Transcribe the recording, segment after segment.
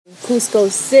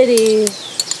Cusco City,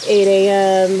 8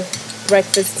 a.m.,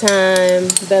 breakfast time,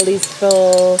 belly's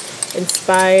full,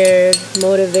 inspired,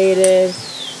 motivated,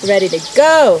 ready to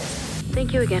go.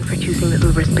 Thank you again for choosing the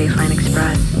Uber Spaceline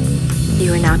Express.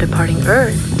 You are now departing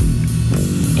Earth.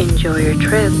 Enjoy your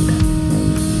trip.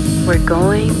 We're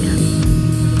going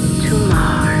to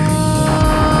Mars.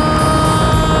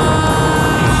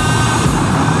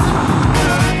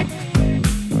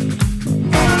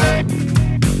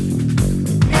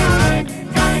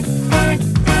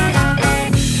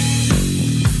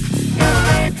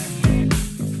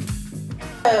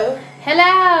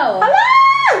 Hello!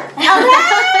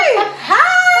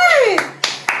 Hi!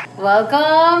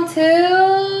 Welcome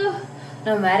to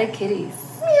Nomad Kitties.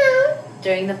 Yeah.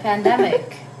 During the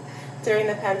pandemic. During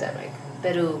the pandemic.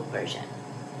 Peru version.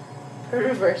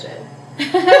 Peru version.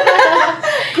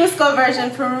 Cusco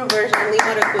version, Peru version,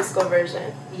 Lima to Cusco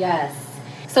version. Yes.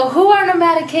 So who are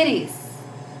Nomadic Kitties?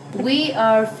 We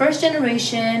are first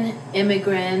generation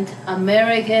immigrant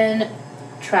American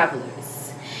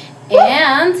travelers.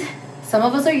 And some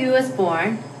of us are US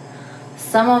born.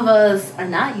 Some of us are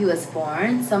not US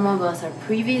born. Some of us are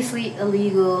previously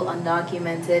illegal,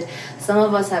 undocumented. Some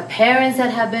of us have parents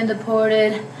that have been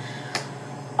deported.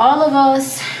 All of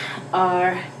us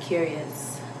are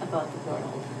curious about the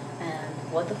world and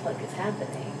what the fuck is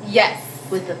happening. Yes.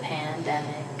 With the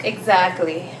pandemic.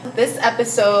 Exactly. This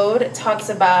episode talks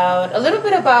about a little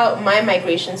bit about my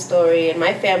migration story and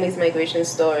my family's migration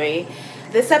story.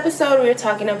 This episode, we're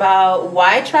talking about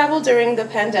why travel during the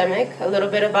pandemic, a little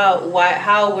bit about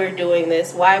how we're doing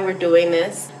this, why we're doing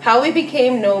this, how we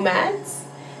became nomads,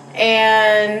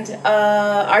 and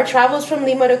our travels from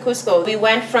Lima to Cusco. We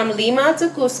went from Lima to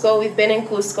Cusco. We've been in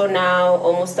Cusco now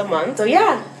almost a month. So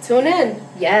yeah, tune in.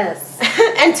 Yes.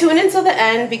 And tune in till the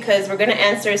end because we're going to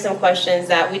answer some questions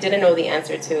that we didn't know the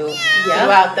answer to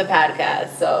throughout the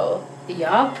podcast. So,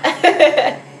 yup.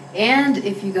 And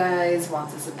if you guys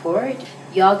want to support,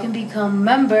 y'all can become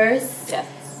members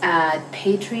at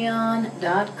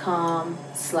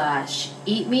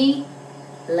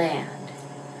patreon.com/eatmeland.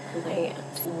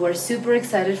 We're super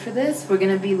excited for this. We're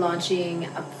going to be launching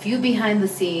a few behind the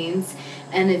scenes.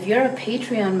 And if you're a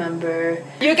Patreon member,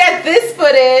 you get this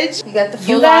footage. You get the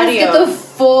full audio. You guys get the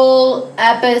full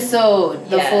episode.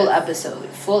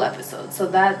 Full episode. So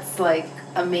that's like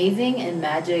amazing and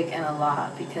magic and a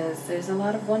lot because there's a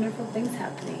lot of wonderful things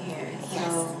happening here. Yes.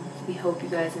 So we hope you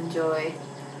guys enjoy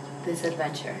this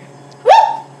adventure.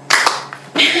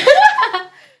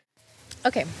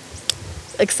 Okay.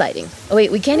 Exciting. Oh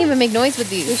wait, we can't even make noise with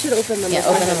these. We should open them up. Yeah,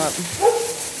 open them up.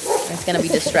 It's gonna be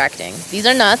distracting. These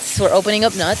are nuts. We're opening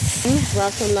up nuts.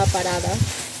 We're from La Parada.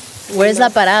 Where's La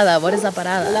Parada? What is La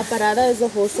Parada? La Parada is a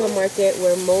wholesale market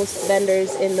where most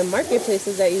vendors in the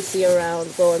marketplaces that you see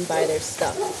around go and buy their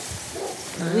stuff.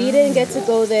 We didn't get to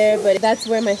go there, but that's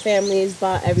where my family's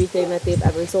bought everything that they've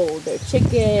ever sold. Their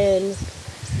chicken,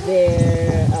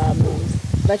 their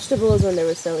vegetables when they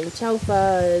were selling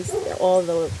chaufas, all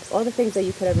the things that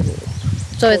you could ever need.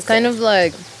 So it's kind of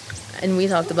like, and we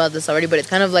talked about this already, but it's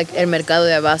kind of like El Mercado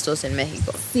de Abastos in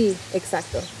Mexico. Sí,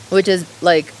 exacto. Which is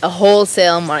like a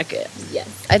wholesale market. Yes.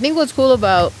 I think what's cool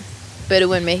about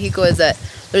Peru and Mexico is that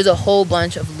there's a whole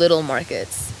bunch of little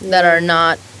markets that are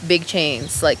not big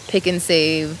chains, like Pick and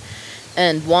Save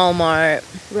and Walmart.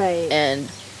 Right. And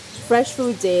fresh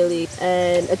food daily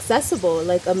and accessible,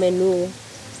 like a menu.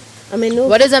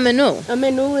 What is a menu? A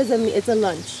menu is it's a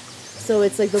lunch. So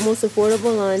it's like the most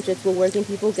affordable lunch. It's what working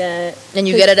people get. And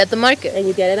you get it at the market. And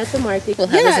you get it at the market. We'll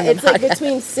have this in the it's like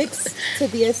between 6 to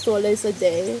 10 soles a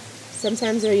day.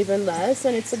 Sometimes they're even less.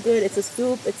 And it's a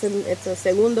soup. It's a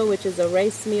segundo, which is a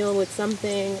rice meal with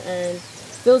something, and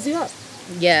fills you up.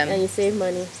 Yeah. And you save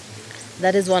money.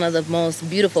 That is one of the most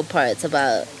beautiful parts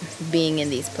about being in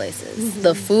these places.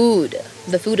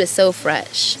 Mm-hmm. The food is so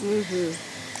fresh. Mm-hmm.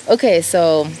 Okay,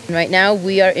 so right now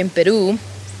we are in Peru.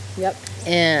 Yep.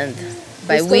 And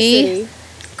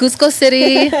Cusco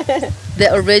City, the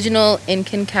original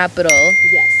Incan capital.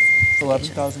 Yes.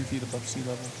 11,000 feet above sea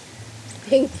level.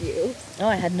 Thank you. Oh,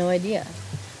 I had no idea.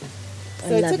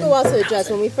 So it took a while to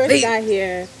adjust. When we first got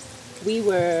here,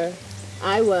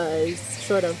 I was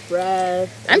short of breath.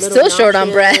 I'm still short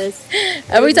on breath.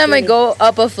 Every time I go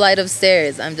up a flight of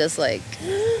stairs, I'm just like,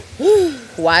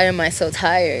 why am I so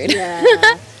tired? Yeah.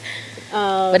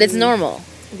 But it's normal.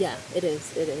 Yeah, it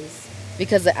is. It is.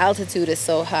 Because the altitude is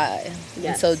so high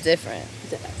and so different.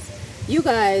 Yes. You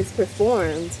guys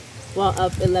performed while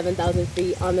up 11,000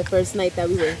 feet on the first night that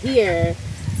we were here.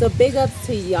 So big ups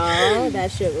to y'all.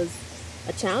 That shit was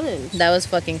a challenge. That was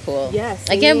fucking cool. Yes.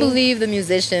 I can't believe the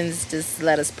musicians just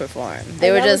let us perform.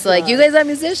 They were that just was like, love. you guys are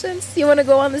musicians? You want to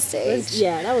go on the stage?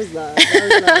 Yeah, that was love. That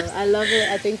was love. I love it.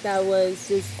 I think that was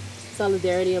just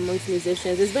solidarity amongst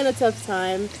musicians. It's been a tough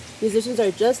time. Musicians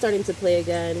are just starting to play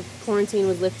again. Quarantine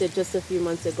was lifted just a few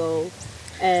months ago.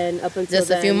 And up until Just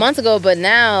a few months ago, but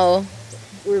now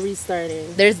we're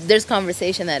restarting. there's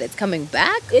conversation that it's coming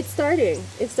back. It's starting.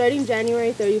 It's starting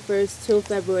January 31st till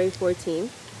February 14th.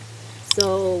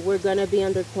 So we're going to be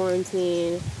under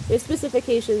quarantine. There's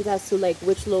specifications as to like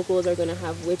which locals are going to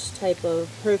have which type of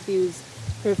curfews.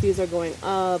 Curfews are going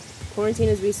up. Quarantine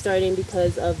is restarting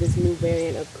because of this new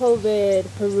variant of COVID.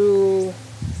 Peru,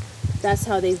 that's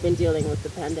how they've been dealing with the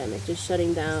pandemic, just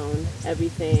shutting down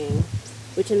everything,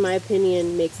 which in my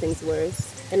opinion makes things worse.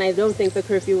 And I don't think the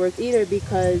curfew worked either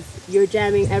because you're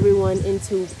jamming everyone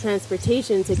into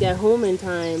transportation to get home in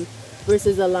time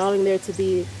versus allowing there to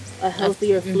be a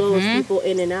healthier flow of people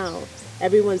in and out.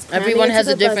 Everyone has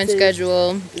a different buses.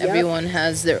 schedule. Yep. Everyone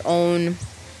has their own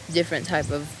different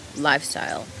type of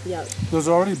lifestyle. Yep. There's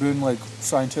already been like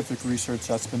scientific research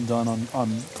that's been done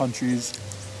on countries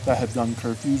that have done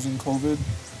curfews in COVID,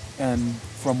 and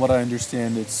from what I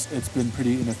understand, it's been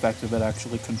pretty ineffective at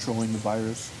actually controlling the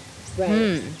virus.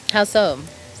 Right. How so?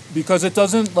 Because it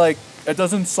doesn't really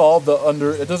solve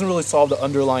the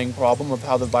underlying problem of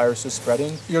how the virus is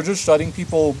spreading. You're just shutting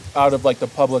people out of like the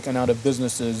public and out of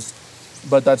businesses,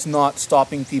 but that's not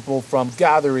stopping people from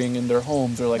gathering in their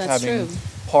homes or like That's having true.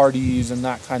 parties and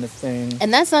that kind of thing.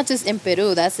 And that's not just in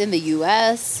Peru. That's in the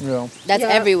U.S. You know, That's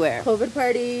Yep. everywhere. COVID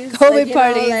parties. COVID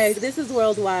parties. Like, this is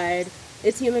worldwide.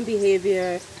 It's human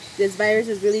behavior. This virus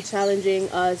is really challenging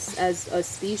us as a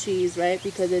species, right?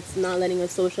 Because it's not letting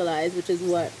us socialize, which is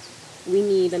what we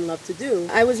need and love to do.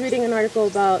 I was reading an article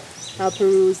about how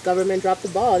Peru's government dropped the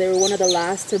ball. They were one of the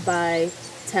last to buy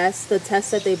tests. The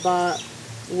tests that they bought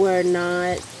were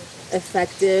not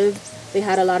effective. They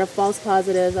had a lot of false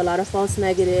positives, a lot of false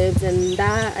negatives, and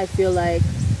that, I feel like,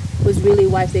 was really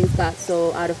why things got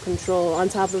so out of control, on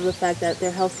top of the fact that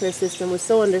their healthcare system was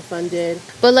so underfunded.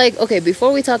 But like, okay,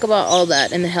 before we talk about all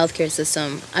that in the healthcare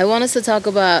system, I want us to talk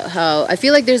about how I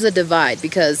feel like there's a divide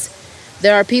because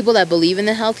there are people that believe in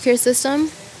the healthcare system,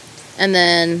 and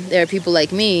then there are people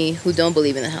like me who don't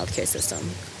believe in the healthcare system.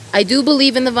 I do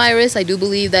believe in the virus. I do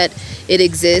believe that it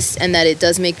exists and that it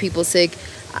does make people sick.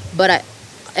 But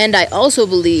I also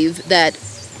believe that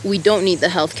we don't need the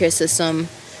healthcare system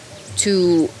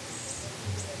to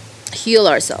heal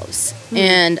ourselves.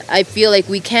 And I feel like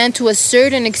we can, to a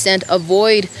certain extent,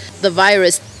 avoid the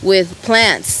virus with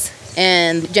plants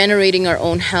and generating our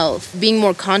own health, being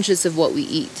more conscious of what we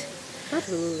eat.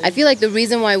 Absolutely. I feel like the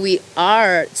reason why we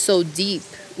are so deep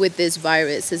with this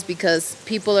virus is because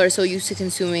people are so used to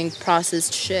consuming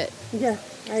processed shit. Yeah,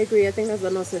 I agree. I think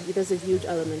there's a huge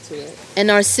element to it.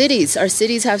 And our cities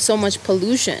have so much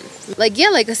pollution. Like, yeah,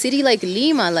 like a city like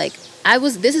Lima, like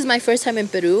this is my first time in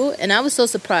Peru, and I was so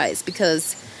surprised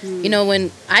because, you know,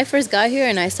 when I first got here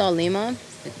and I saw Lima,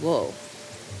 like, whoa,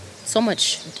 so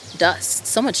much dust,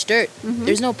 so much dirt.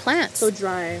 There's no plants. So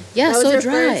dry. Yeah, That was so your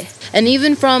dry. first- And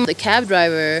even from the cab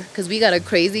driver, because we got a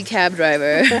crazy cab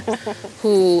driver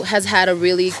who has had a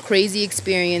really crazy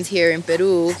experience here in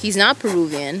Peru. He's not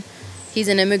Peruvian. He's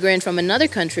an immigrant from another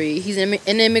country. He's an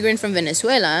immigrant from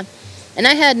Venezuela. And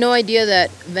I had no idea that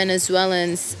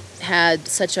Venezuelans had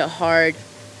such a hard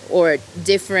or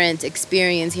different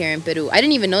experience here in Peru. I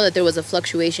didn't even know that there was a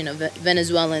fluctuation of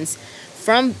Venezuelans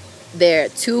from there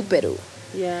to Peru.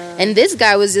 Yeah. And this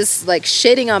guy was just like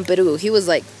shitting on Peru. He was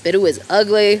like, Peru is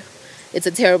ugly. It's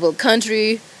a terrible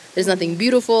country. There's nothing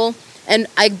beautiful. And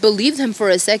I believed him for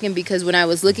a second because when I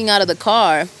was looking out of the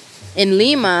car in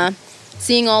Lima,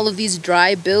 seeing all of these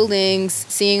dry buildings,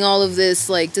 seeing all of this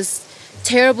like just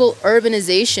terrible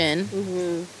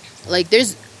urbanization, like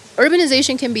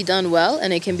urbanization can be done well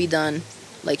and it can be done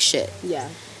like shit. Yeah.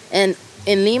 And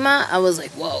in Lima, I was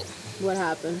like, whoa. What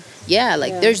happened? Yeah,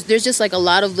 like there's just like a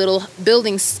lot of little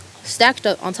buildings stacked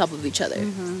up on top of each other,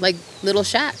 like little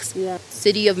shacks. Yeah.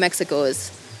 City of Mexico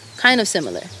is kind of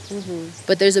similar,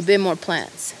 but there's a bit more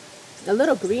plants. A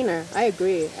little greener. I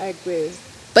agree.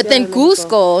 But then Ciudad de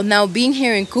Mexico. Cusco, now being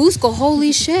here in Cusco,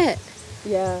 holy shit,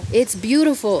 Yeah. it's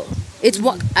beautiful. It's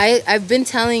what I've been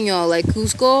telling y'all, like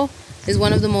Cusco is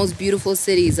one of the most beautiful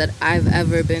cities that I've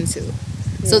ever been to.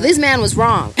 So this man was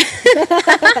wrong.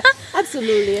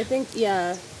 Absolutely. I think,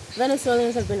 yeah,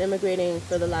 Venezuelans have been immigrating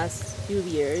for the last few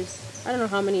years. I don't know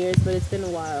how many years, but it's been a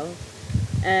while.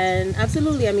 And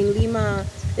absolutely, I mean, Lima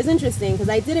is interesting because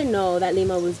I didn't know that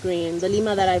Lima was green. The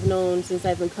Lima that I've known since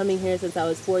I've been coming here since I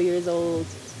was 4 years old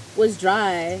was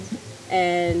dry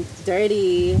and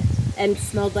dirty and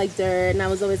smelled like dirt. And I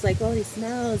was always like, oh, these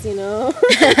smells, you know.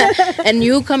 And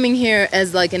you coming here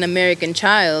as like an American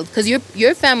child, because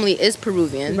your family is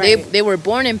Peruvian. Right. They were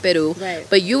born in Peru, Right.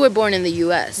 but you were born in the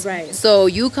U.S. Right. So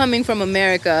you coming from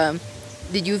America,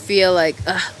 did you feel like,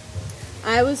 ugh?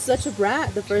 I was such a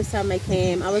brat the first time I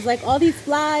came. I was like, all these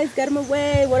flies, get them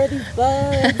away. What are these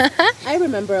bugs? I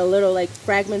remember a little, like,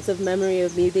 fragments of memory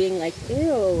of me being like,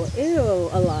 ew,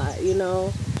 a lot, you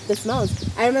know? The smells.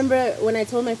 I remember when I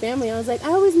told my family, I was like, I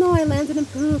always know I landed in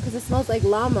Peru because it smells like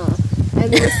llama.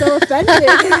 And they were so offended.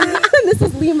 This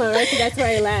is Lima, right? So that's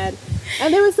where I land.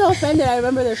 And they were so offended. I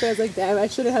remember their friends like, damn, I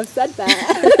shouldn't have said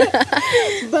that.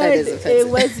 But That is it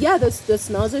was, yeah, the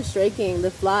smells are striking.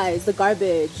 The flies, the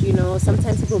garbage, you know.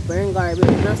 Sometimes people burn garbage.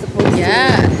 They're not supposed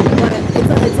Yeah. to.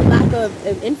 But it's a lack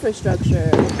of infrastructure.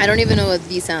 I don't even know what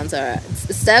these sounds are.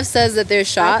 Steph says that they're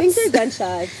shots. I think they're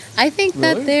gunshots. I think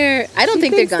Really? that they're... I don't She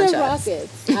think they're thinks gunshots.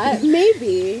 rockets.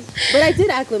 Maybe. But I did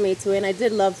acclimate to it, and I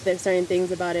did love certain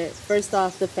things about it. First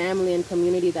off, the family and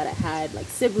community that I had, like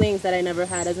siblings that I never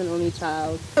had as an only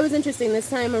child. It was interesting. This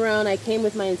time around, I came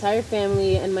with my entire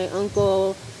family and my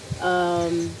uncle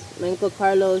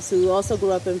Carlos, who also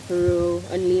grew up in Peru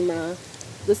and Lima,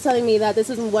 was telling me that this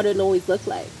isn't what it always looked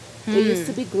like. It used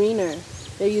to be greener.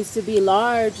 There used to be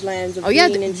large lands of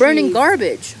green and burning trees.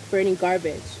 garbage. Burning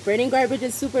garbage. Burning garbage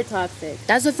is super toxic.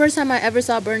 That's the first time I ever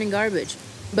saw burning garbage.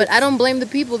 But I don't blame the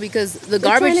people because the They're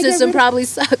garbage trying to get system rid of- probably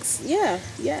sucks. Yeah.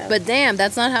 But damn,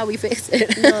 that's not how we fix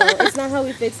it. No, it's not how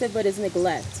we fix it, but it's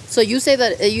neglect. So you say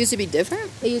that it used to be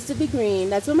different? It used to be green.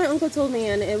 That's what my uncle told me,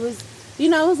 and it was, you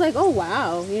know, I was like, oh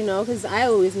wow, you know, because I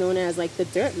always known it as like the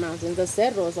dirt mountains, the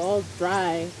cerros, all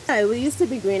dry. Yeah, it used to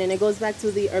be green, and it goes back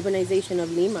to the urbanization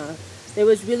of Lima. There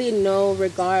was really no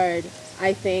regard,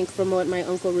 I think, from what my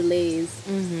uncle relays,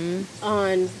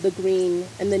 on the green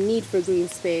and the need for green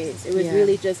space. It was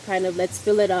really just kind of, let's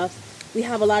fill it up. We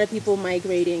have a lot of people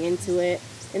migrating into it.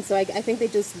 And so I think they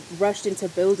just rushed into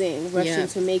building,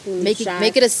 into making these shacks.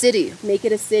 Make it a city. Make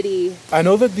it a city. I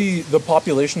know that the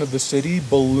population of the city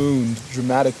ballooned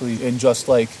dramatically in just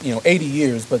 80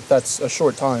 years, but that's a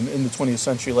short time in the 20th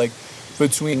century. Like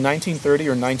between 1930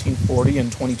 or 1940 and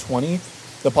 2020,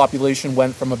 the population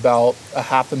went from about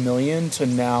 500,000 to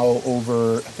now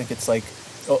over, I think it's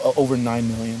over 9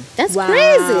 million. That's Wow.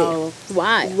 crazy.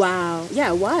 Why? Wow.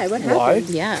 Yeah, why? What happened? Why?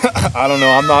 Yeah. I don't know.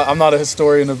 I'm not a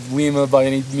historian of Lima by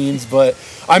any means, but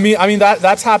I mean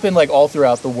that's happened like all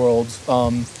throughout the world.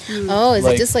 Oh, is it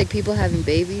Like- just like people having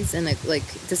babies and like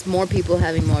just more people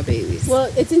having more babies?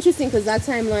 Well, it's interesting because that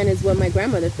timeline is what my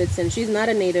grandmother fits in. She's not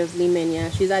a native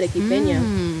Limeña. She's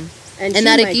Arequipeña. And she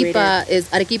Arequipa is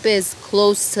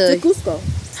close migrated to to Cusco.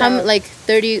 So like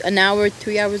 30 an hour,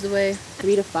 3 hours away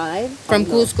 3 to 5. from Oh,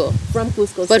 no. Cusco. From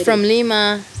Cusco But City. from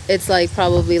Lima, it's like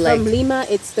probably like From Lima,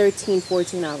 it's 13,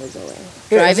 14 hours away.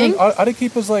 driving.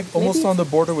 Arequipa's like almost Maybe. on the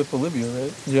border with Bolivia,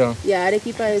 right? Yeah. Yeah,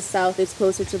 Arequipa is south. It's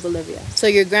closer to Bolivia. So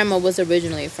your grandma was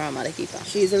originally from Arequipa.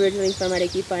 She's originally from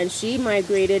Arequipa, and she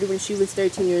migrated when she was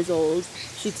 13 years old.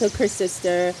 She took her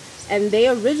sister, and they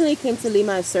originally came to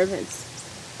Lima as servants,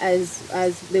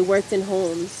 as they worked in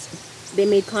homes. They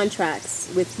made contracts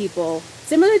with people,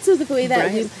 similar to the way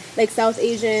that Right. like South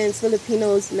Asians,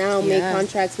 Filipinos now make Yeah.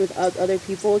 contracts with other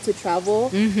people to travel.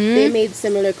 They made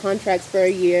similar contracts for a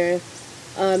year.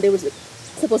 They was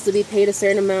supposed to be paid a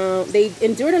certain amount. They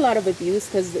endured a lot of abuse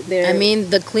because they're. I mean,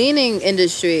 the cleaning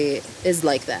industry is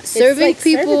like that. it's Serving like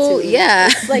people, servitude. yeah.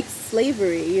 It's like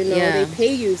slavery, you know. Yeah. They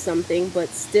pay you something, but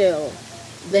still,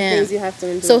 the Damn. things you have to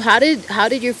endure. So how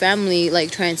did your family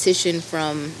like transition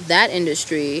from that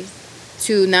industry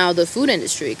to now the food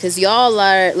industry? Because y'all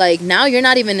are like, now you're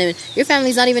not even in, your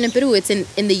family's not even in Peru. It's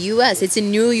in the U.S. It's in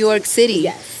New York City.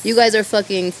 Yes. You guys are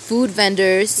fucking food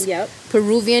vendors. Yep.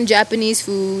 Peruvian Japanese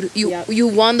food. Yep. You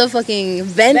won the fucking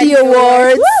Vendy Vendy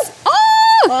Awards. Awards.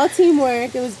 Oh! All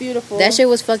teamwork. It was beautiful. That shit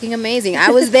was fucking amazing. I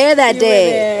was there that You were day,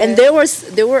 there. and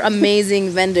there were amazing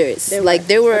vendors.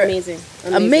 There were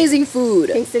amazing food.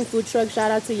 Kingston Food Truck,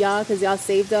 shout out to y'all because y'all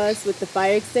saved us with the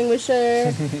fire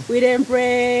extinguisher. We didn't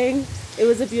bring. It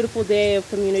was a beautiful day of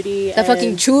community. The and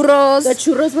fucking churros. The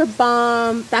churros were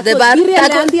bomb. Tacos The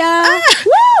Birrialandia. Ah!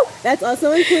 Woo! That's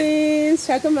also in Queens.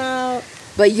 Check them out.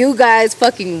 But you guys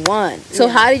fucking won. So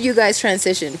Yeah. how did you guys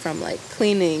transition from like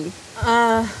cleaning?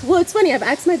 Well, it's funny. I've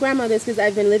asked my grandma this because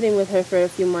I've been living with her for a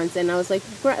few months, and I was like,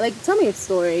 tell me a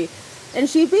story. And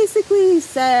she basically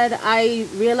said, I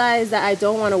realized that I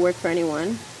don't want to work for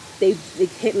anyone. They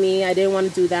hit me. I didn't want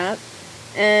to do that.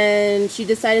 And she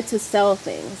decided to sell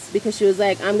things because she was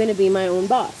like, I'm going to be my own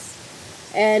boss.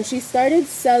 and she started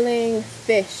selling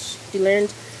fish. She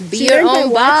learned Be your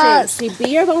own boss. Be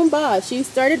your own boss. She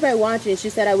started by watching. She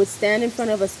said, I would stand in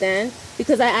front of a stand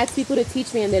because I asked people to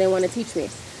teach me and they didn't want to teach me.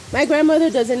 My grandmother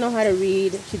doesn't know how to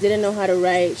read. She didn't know how to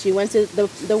write. She went to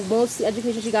the most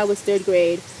education she got was 3rd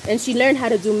grade, and she learned how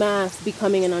to do math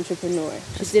becoming an entrepreneur.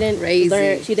 She didn't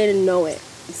learn. She didn't know it.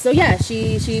 So yeah,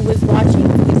 she was watching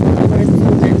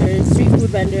street food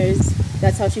vendors.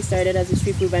 That's how she started as a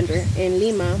street food vendor in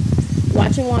Lima.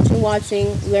 Watching,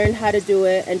 learned how to do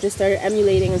it, and just started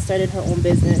emulating and started her own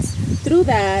business. Through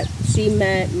that, she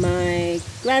met my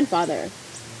grandfather,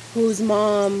 whose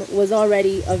mom was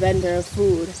already a vendor of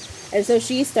food. And so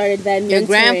she started then mentoring. Your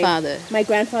grandfather? My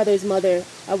grandfather's mother,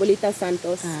 Abuelita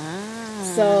Santos.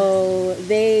 Ah. So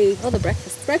they... Oh, the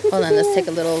breakfast. Breakfast. Hold on, let's take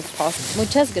a little pause.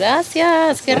 Muchas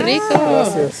gracias. Qué rico.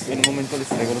 Gracias.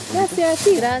 Gracias,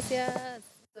 sí. Gracias.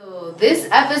 So this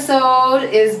episode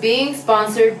is being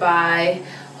sponsored by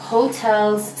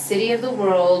Hotels City of the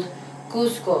World,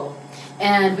 Cusco.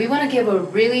 And we want to give a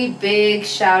really big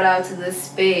shout out to this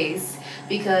space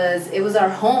because it was our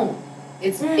home.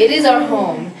 It is our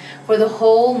home for the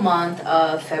whole month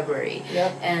of February.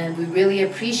 Yep. And we really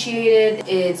appreciate it.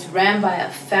 It's ran by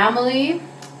a family,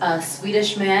 a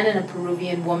Swedish man and a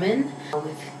Peruvian woman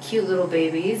with cute little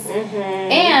babies.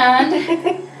 And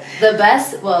the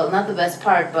best, well, not the best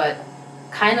part, but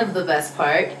kind of the best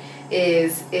part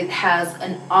is it has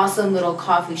an awesome little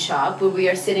coffee shop where we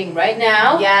are sitting right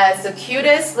now. Yes, the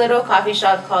cutest little coffee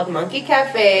shop called Monkey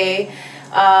Cafe.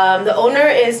 The owner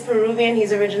is Peruvian.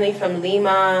 He's originally from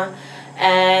Lima.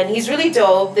 And he's really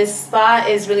dope. This spot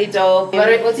is really dope.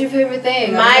 What's your favorite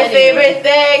thing? My favorite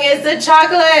thing is the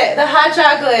chocolate, the hot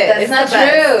chocolate. That's not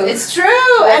true. It's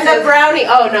true. And the brownie.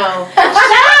 Oh, no. Shut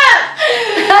up!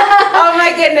 Oh,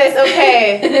 my goodness.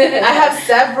 Okay. I have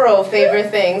several favorite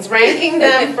things. Ranking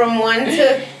them from 1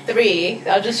 to 3.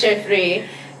 I'll just share 3.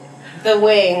 The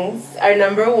wings are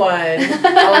number 1. Oh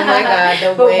my god,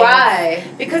 the wings. But why?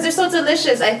 Because they're so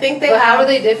delicious. I think how are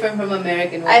they different from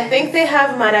American wings? I think they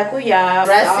have maracuya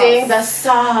dressing, the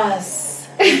sauce.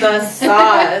 The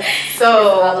sauce.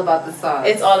 So it's all about the sauce.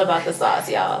 It's all about the sauce,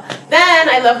 y'all. Then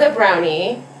I love their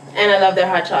brownie and I love their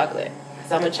hot chocolate.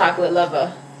 So I'm a chocolate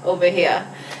lover over here.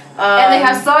 And they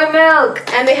have soy milk.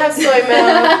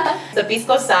 The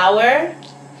pisco sour.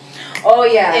 Oh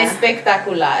yeah.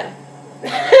 Espectacular.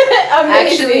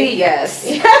 Actually, yes. I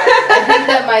think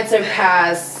that might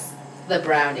surpass the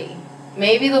brownie.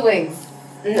 Maybe the wings.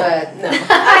 No. But no.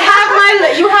 I have my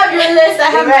list. You have your list. I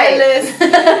have my list.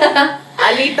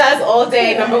 Alitas all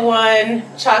day. Number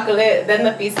 1, chocolate, then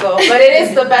the pisco. But it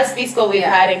is the best pisco we've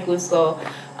had in Cusco.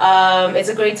 It's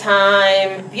a great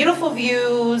time, beautiful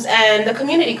views, and the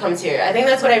community comes here. I think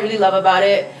that's what I really love about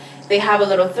it. They have a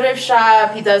little thrift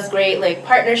shop. He does great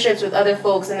partnerships with other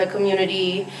folks in the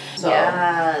community. So,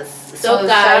 yes. So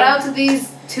shout out to these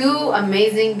 2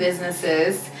 amazing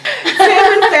businesses. Tim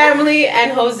and family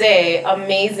and Jose,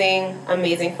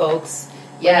 amazing folks.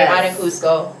 Yeah, they're out in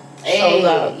Cusco. Hey, show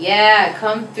love. Yeah,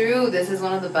 come through. This is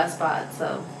one of the best spots.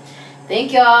 So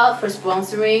thank y'all for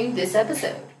sponsoring this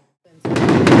episode.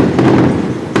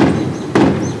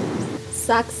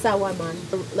 Saksawaman,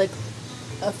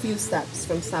 a few steps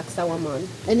from Saksawaman.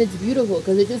 And it's beautiful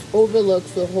because it just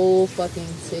overlooks the whole fucking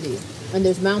city. And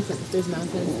there's mountains.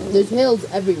 There's hills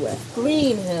everywhere.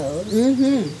 Green hills.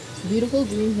 Mm-hmm. Beautiful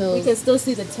green hills. You can still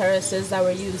see the terraces that were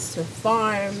used to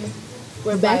farm.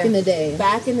 Back in the day.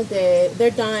 Back in the day. They're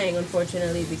dying,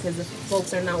 unfortunately, because the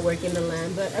folks are not working the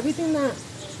land. But everything that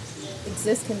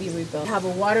exists can be rebuilt. We have a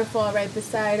waterfall right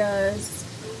beside us.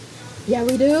 Yeah,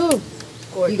 we do.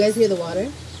 Gorgeous. You guys hear the water?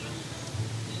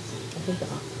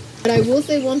 But I will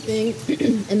say one thing,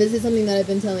 and this is something that I've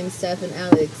been telling Steph and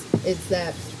Alex, it's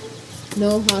that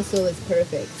no hostel is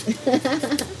perfect.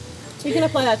 You can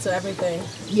apply that to everything.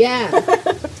 Yeah,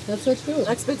 that's so true.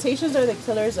 Expectations are the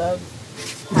killers of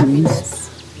happiness.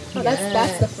 Oh,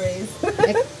 that's the phrase.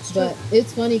 But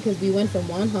it's funny because we went from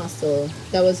one hostel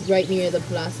that was right near the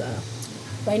plaza.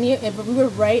 We were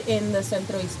right in the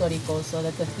Centro Histórico, so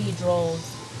the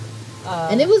cathedrals.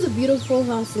 And it was a beautiful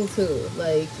hostel too.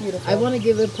 Beautiful. I want to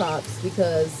give it props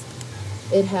because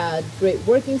it had great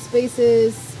working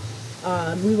spaces.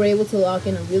 We were able to lock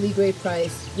in a really great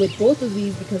price with both of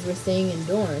these because we're staying in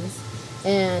dorms.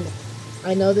 And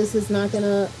I know this is not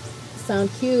gonna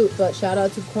sound cute, but shout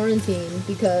out to quarantine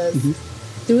because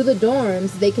through the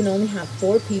dorms they can only have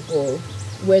 4 people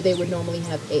where they would normally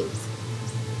have 8.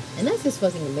 And that's just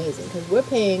fucking amazing because we're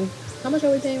paying. How much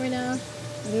are we paying right now?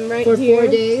 For here. 4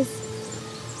 days.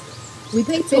 We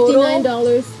paid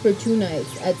 $59 for 2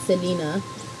 nights at Selena.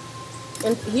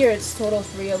 And here it's total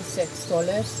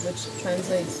 $306, which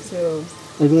translates to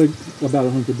I feel like about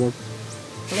 $100.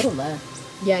 A little less.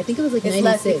 Yeah, I think it was like It's 96.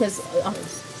 less because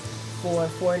for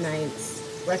 4 nights,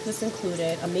 breakfast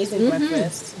included, amazing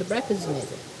breakfast. The breakfast is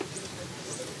amazing.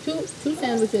 Two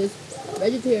sandwiches,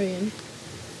 vegetarian.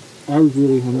 I was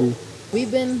really hungry.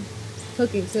 We've been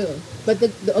cooking too. But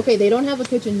okay, they don't have a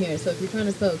kitchen here, so if you're trying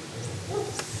to cook,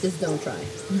 just don't try.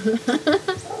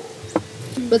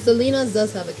 But Selena's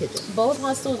does have a kitchen. Both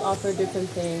hostels offer different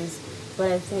things,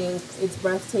 but I think it's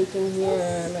breathtaking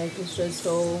here. Like, it's just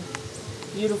so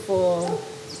beautiful,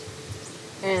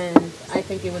 and I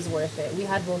think it was worth it. We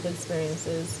had both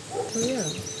experiences. Oh yeah,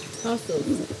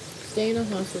 hostels. Stay in a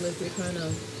hostel if you're trying to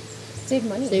Save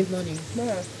money.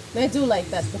 Yeah. I do like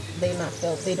that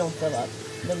they don't fill up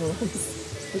the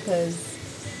rooms because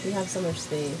we have so much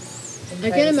space. I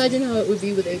can't imagine how it would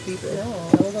be with 8 people. No,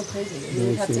 I would go crazy. You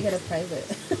would have to get a private.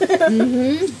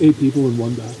 8 people in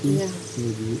one bathroom. Yeah.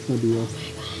 That'd be rough.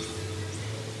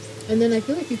 And then I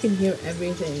feel like you can hear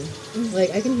everything.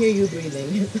 Like, I can hear you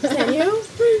breathing. Can you?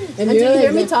 And Do you you're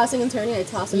hear like, me tossing and turning? I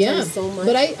toss and turn so much.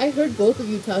 But I heard both of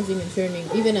you tossing and turning,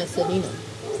 even at Selena.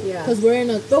 yeah. Because we're in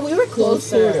a But we were close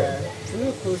closer. quarter. We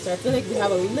were closer. I feel like we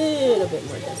have a little bit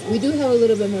more distance. We do have a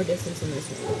little bit more distance in this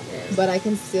one. Yeah. But I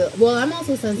can still... Well, I'm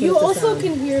also sensitive You to also sound.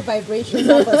 can hear vibrations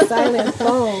of a silent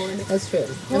phone. That's true.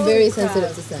 I'm Holy very crap.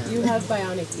 sensitive to sound. You have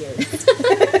bionic ears.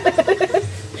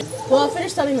 Well, I'll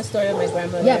finish telling the story of my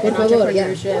grandmother Yeah, por and favor,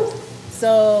 entrepreneurship.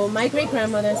 So my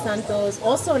great-grandmother, Santos,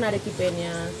 also an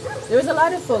Arequipeña. There was a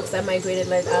lot of folks that migrated,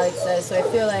 like Alex says, so I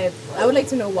feel like, I would like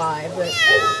to know why, but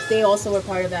they also were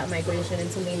part of that migration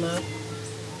into Lima.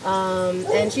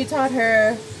 And she taught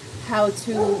her how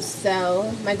to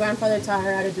sell. My grandfather taught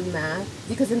her how to do math,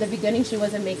 because in the beginning she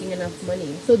wasn't making enough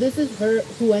money. So this is her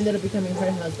who ended up becoming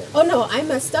her husband. Oh no, I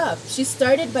messed up. She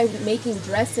started by making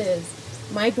dresses.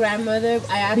 My grandmother,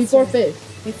 I asked Before her, fish.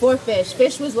 Before fish.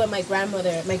 Fish was what my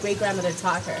great-grandmother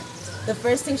taught her. The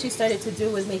first thing she started to do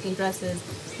was making dresses,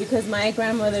 because my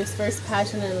grandmother's first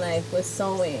passion in life was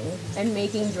sewing and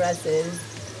making dresses.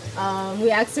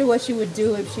 We asked her what she would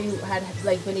do if she had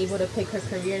like been able to pick her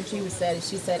career, and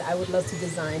she said, I would love to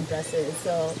design dresses.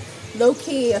 So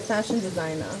low-key a fashion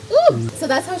designer. Ooh! So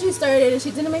that's how she started, and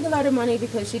she didn't make a lot of money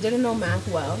because she didn't know math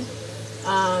well.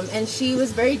 And she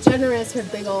was very generous, her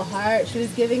big old heart. She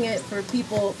was giving it for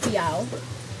people piao,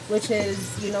 which is,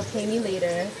 pay me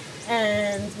later.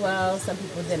 And, well, some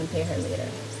people didn't pay her later.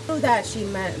 Through that, she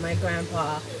met my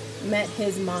grandpa, met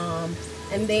his mom,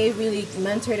 and they really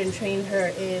mentored and trained her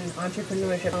in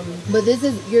entrepreneurship. But this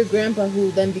is your grandpa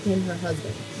who then became her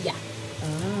husband. Yeah.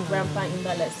 Ah. Grandpa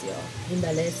Indalecio.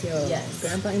 Indalecio. Yes.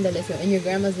 Grandpa Indalecio. And your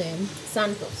grandma's name?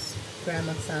 Santos.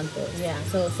 Grandma Santos. Yeah.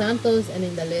 So Santos and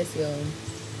Indalecio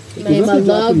Is became that a the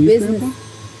love Japanese business. grandpa?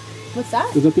 What's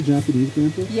that? Is that the Japanese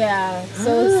grandpa? Yeah.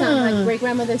 So my Ah.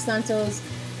 great-grandmother Santos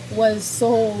was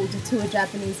sold to a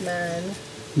Japanese man.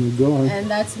 Oh, God.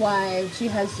 And that's why she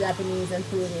has Japanese and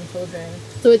Peruvian children.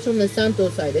 So it's from the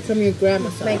Santos side. It's from your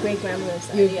grandma's side. My great-grandmother's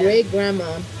side. Your yeah.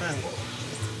 great-grandma.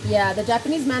 Yeah, the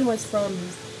Japanese man was from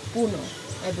Puno,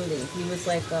 I believe. He was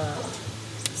like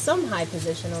some high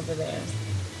position over there.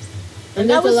 And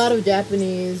that there's was a lot of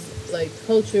Japanese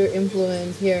culture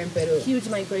influence here in Peru. huge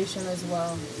migration as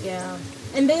well. Yeah.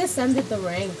 And they ascended the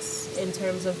ranks in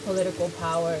terms of political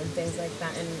power and things like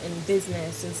that, and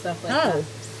business and stuff like How? that.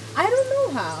 I don't know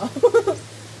how.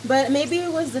 But maybe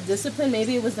it was the discipline,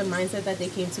 maybe it was the mindset that they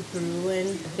came to Peru, and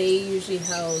they usually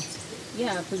held,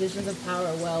 positions of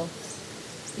power. Well,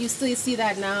 you still see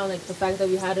that now, like the fact that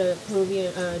we had a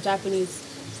Japanese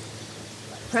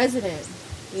president,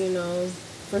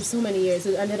 for so many years.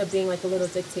 It ended up being like a little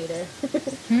dictator.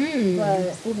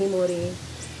 But Fujimori.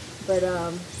 But,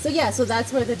 so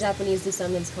that's where the Japanese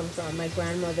descendants come from. My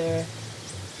grandmother,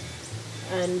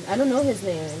 and I don't know his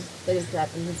name, but it's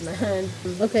Japanese man.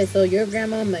 Okay, so your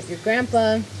grandma met your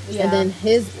grandpa, Yeah. and then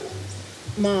his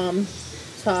mom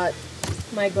taught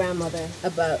My grandmother.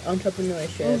 about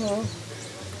entrepreneurship.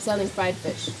 Selling fried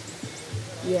fish.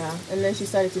 Yeah, and then she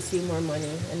started to see more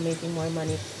money and making more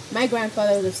money. My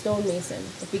grandfather was a stonemason,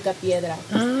 a pica piedra.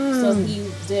 So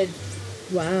he did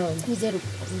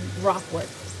rock work.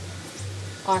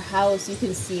 Our house, you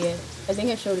can see it. I think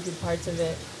I showed a good parts of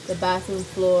it. The bathroom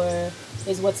floor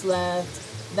is what's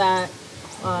left. That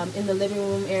in the living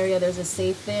room area, there's a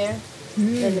safe there,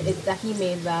 and that he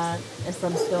made that, and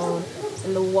from stone.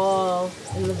 And the wall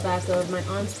in the back of my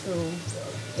aunt's room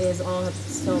is all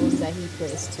stones that he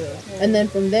placed too. And then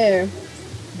from there,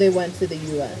 they went to the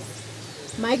U.S.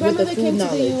 My grandmother food came to the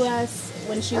knowledge. U.S.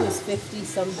 when she was 50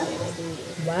 something, I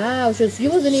believe. Wow, so she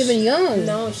wasn't even young.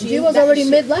 No, she was already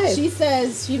midlife. She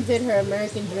says she did her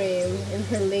American dream in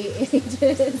her late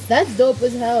ages. That's dope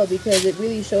as hell because it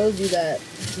really shows you that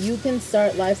you can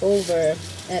start life over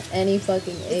at any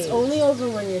fucking age. It's only over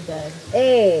when you're dead.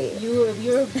 Hey. If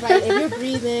you're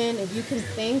breathing, if you can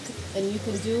think and you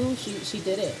can do, she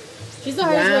did it. She's the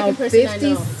hardest working person I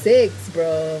know. 56,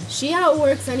 bro. She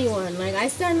outworks anyone. Like, I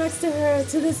stand next to her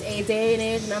to this day and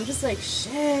age, and I'm just like,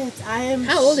 shit, I am.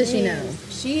 How old is she now?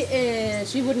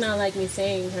 She would not like me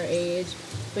saying her age,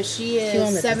 but she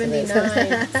won't is listen to 79.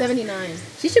 this. 79.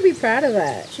 She should be proud of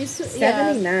that. She's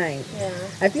 79. Yeah.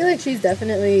 I feel like she's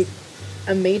definitely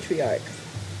a matriarch.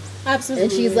 Absolutely.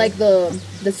 And she's like the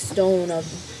stone of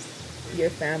your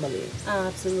family.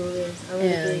 Absolutely. I would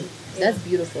And agree. that's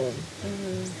beautiful.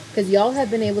 Because y'all have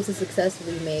been able to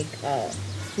successfully make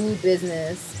food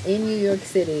business in New York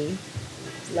City.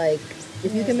 Like,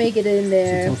 if you can make it in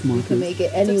there, you can make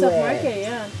it anywhere. It's a tough market,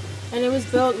 yeah. And it was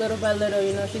built little by little.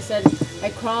 You know, she said, I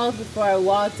crawled before I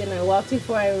walked, and I walked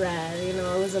before I ran. You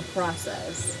know, it was a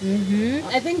process.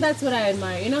 I think that's what I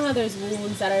admire. You know how there's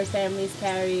wounds that our families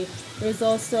carry? There's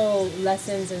also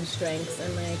lessons and strengths.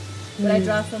 And, like, what I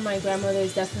draw from my grandmother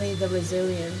is definitely the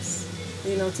resilience,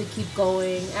 you know, to keep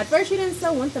going. At first, she didn't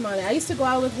sell one tamale. I used to go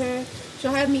out with her.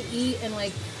 She'll have me eat and,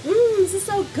 like, this is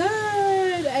so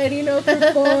good. And, you know,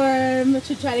 perform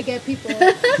to try to get people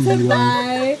to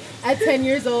buy at 10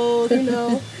 years old, you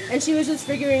know. And she was just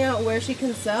figuring out where she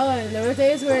can sell. And there were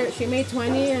days where she made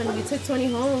 20 and we took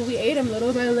 20 home and we ate them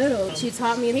little by little. She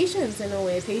taught me patience in a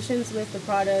way. Patience with the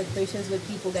product, patience with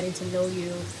people getting to know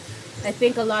you. I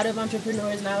think a lot of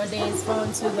entrepreneurs nowadays fall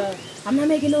into the, I'm not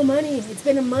making no money. It's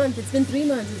been a month. It's been 3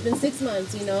 months. It's been 6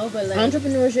 months, you know. But like,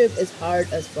 entrepreneurship is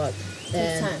hard as fuck.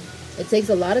 And time. it takes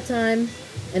a lot of time.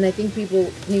 And I think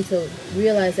people need to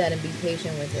realize that and be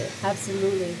patient with it.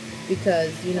 Absolutely.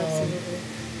 Because, you know,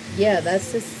 yeah,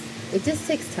 that's just, it just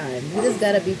takes time. You just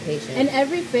gotta be patient. And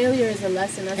every failure is a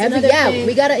lesson. That's another thing.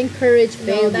 We gotta encourage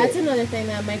failure. No, that's another thing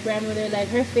that my grandmother, like,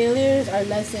 her failures are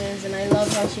lessons, and I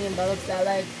love how she envelops that.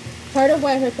 Like, part of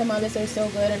why her tamales are so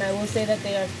good, and I will say that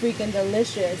they are freaking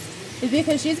delicious, is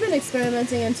because she's been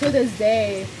experimenting, and to this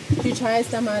day, she tries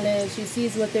tamales, she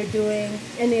sees what they're doing,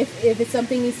 and if it's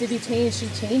something needs to be changed, she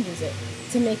changes it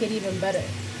to make it even better.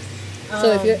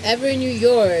 So if you're ever in New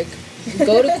York,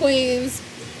 go to Queens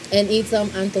and eat some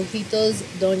antojitos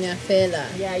Doña Fela.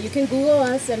 Yeah, you can Google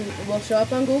us, and we'll show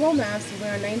up on Google Maps.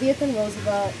 We're on 90th and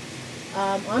Roosevelt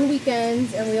on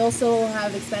weekends, and we also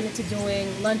have expanded to doing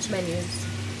lunch menus.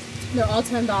 They're all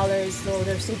 $10, so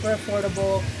they're super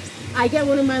affordable. I get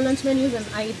one of my lunch menus and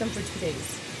I eat them for 2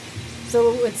 days.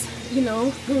 So it's, you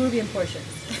know, Peruvian portions.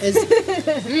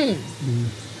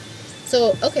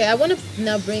 So, okay, I want to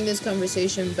now bring this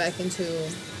conversation back into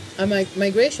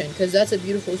migration, because that's a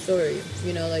beautiful story.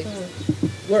 You know, like,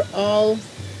 we're all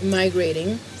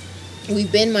migrating.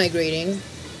 We've been migrating.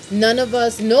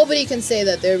 Nobody can say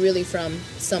that they're really from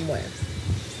somewhere.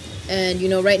 And, you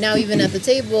know, right now, even at the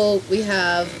table, we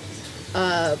have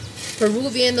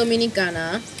Peruvian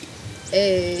Dominicana,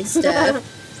 Steph.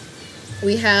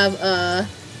 We have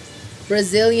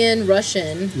Brazilian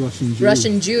Russian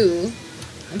Jew.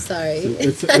 I'm sorry.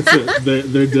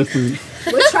 They're different.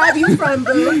 What tribe you from,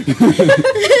 boo?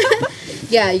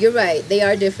 Yeah, you're right. They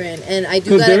are different, and I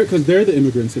do because they're the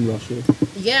immigrants in Russia.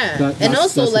 Yeah, and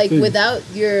also like without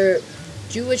your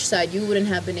Jewish side, you wouldn't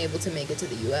have been able to make it to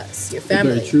the U.S. Your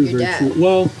family, very true, your very dad. True.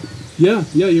 Well, yeah,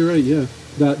 you're right. Yeah,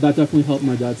 that definitely helped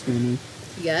my dad's family.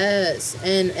 Yes,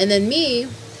 and then me,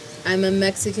 I'm a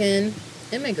Mexican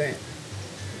immigrant.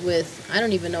 With I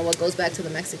don't even know what goes back to the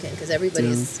Mexican, because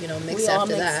everybody's mixed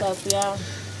after that. Up, yeah.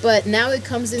 But now it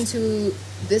comes into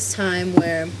this time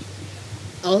where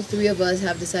all three of us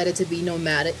have decided to be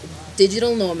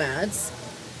digital nomads.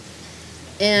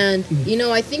 And,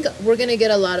 I think we're going to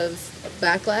get a lot of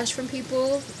backlash from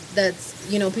people. That's,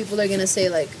 people are going to say,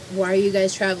 like, why are you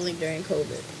guys traveling during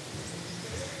COVID?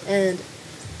 And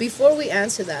before we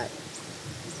answer that,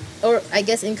 or I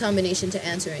guess in combination to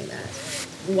answering that,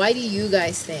 why do you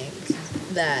guys think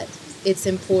that it's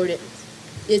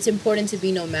important to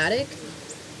be nomadic?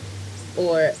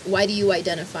 Or why do you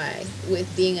identify with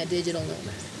being a digital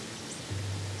nomad?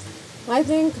 Well, I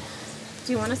think,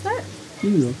 do you want to start? You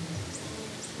know.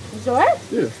 Sure?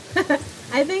 Yeah.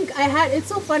 I think it's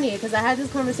so funny because I had this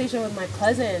conversation with my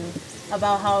cousin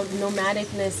about how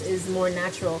nomadicness is more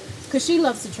natural. Because she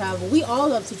loves to travel. We all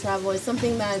love to travel. It's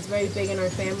something that is very big in our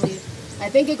family. I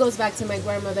think it goes back to my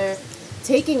grandmother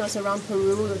taking us around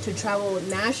Peru to travel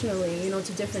nationally,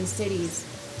 to different cities.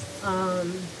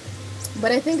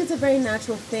 But I think it's a very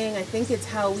natural thing. I think it's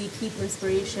how we keep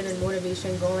inspiration and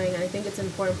motivation going. And I think it's an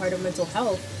important part of mental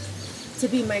health to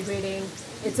be migrating.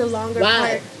 It's a longer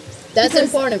part. That's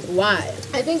important. Why?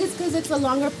 I think it's because it's a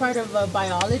longer part of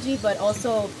biology, but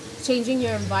also changing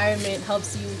your environment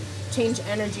helps you change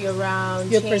energy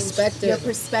around, Your change perspective. your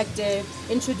perspective,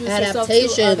 introduce yourself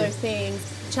Adaptation. to other things,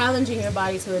 challenging your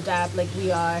body to adapt like we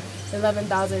are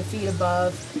 11,000 feet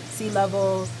above sea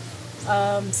level.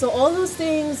 So all those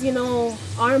things, you know,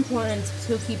 are important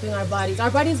to keeping our bodies.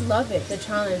 Our bodies love it, the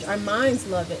challenge. Our minds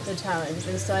love it, the challenge.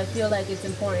 And so I feel like it's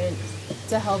important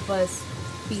to help us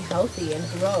be healthy and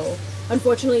grow.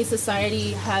 Unfortunately,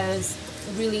 society has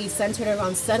really centered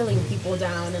around settling people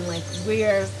down, and like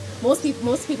most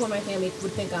people in my family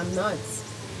would think I'm nuts.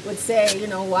 Would say, you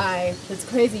know, why? It's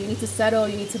crazy. You need to settle.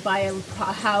 You need to buy a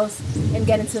house and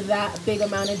get into that big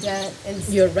amount of debt. And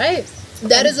You're right.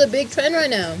 That is a big trend right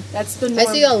now. That's the norm. I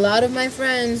see a lot of my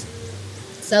friends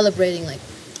celebrating like,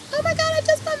 oh my God, I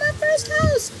just bought my first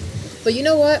house. But you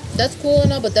know what? That's cool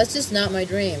and all, but that's just not my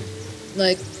dream.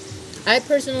 Like, I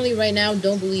personally right now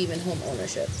don't believe in home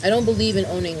ownership. I don't believe in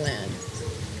owning land.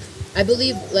 I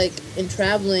believe like in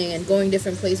traveling and going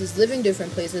different places, living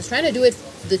different places, trying to do it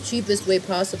the cheapest way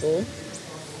possible.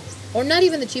 Or not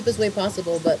even the cheapest way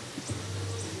possible, but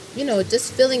you know,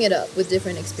 just filling it up with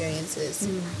different experiences.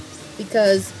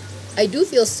 Because I do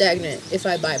feel stagnant if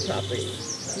I buy property.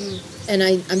 And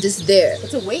I'm just there.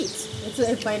 It's a weight. It's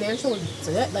a financial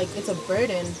debt. Like, it's a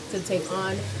burden to take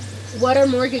on. What are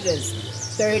mortgages?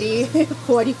 30,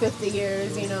 40, 50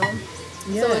 years, you know?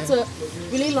 Yeah. So it's a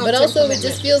really long But also, commitment. it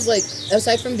just feels like,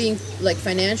 aside from being like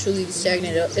financially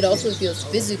stagnant, it also feels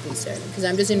physically stagnant because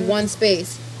I'm just in one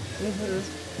space.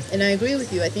 And I agree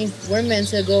with you. I think we're meant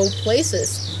to go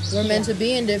places. We're meant to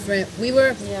be in different. We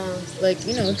were like,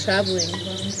 you know, traveling.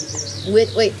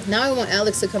 Wait, now I want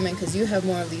Alex to come in because you have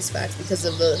more of these facts because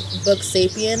of the book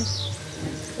Sapien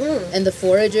and the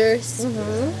Foragers.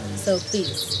 So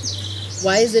please,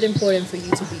 why is it important for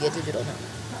you to be a digital nomad?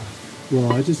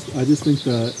 Well, I just think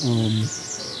that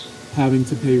having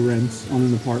to pay rent on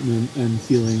an apartment and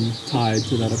feeling tied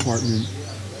to that apartment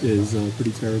is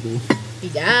pretty terrible.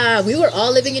 Yeah, we were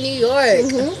all living in New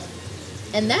York.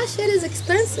 And that shit is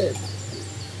expensive.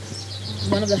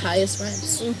 One of the highest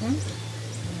rents.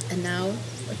 And now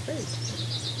we're free.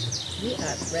 We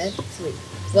are rent free.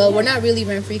 Well, we're not really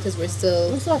rent free because we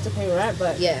still have to pay rent,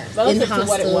 but in relative to hostels.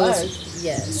 what it was.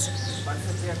 Yes.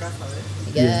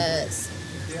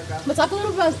 But talk a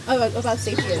little about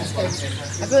Sapiens,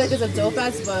 because I feel like it's a dope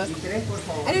ass book.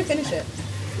 I didn't finish it.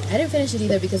 I didn't finish it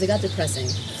either because it got depressing.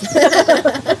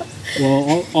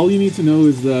 Well, all you need to know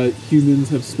is that humans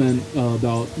have spent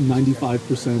about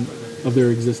 95% of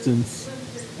their existence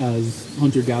as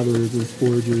hunter-gatherers, as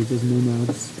foragers, as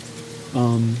nomads.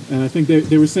 And I think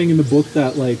they were saying in the book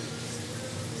that, like,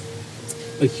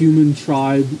 a human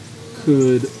tribe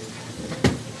could,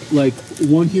 like,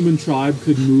 one human tribe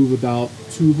could move about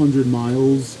 200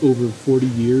 miles over 40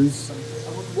 years.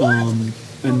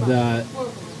 And that,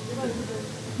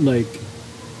 like,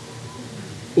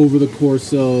 over the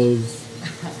course of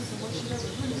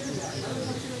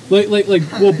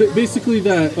basically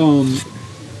that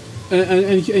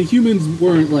and humans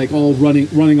weren't like all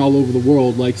running all over the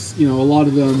world. Like, you know, a lot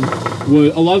of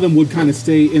them would kind of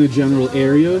stay in a general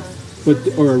area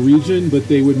or a region, but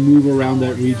they would move around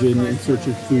that region in search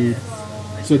of food.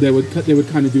 So they would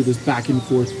kind of do this back and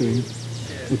forth thing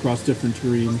across different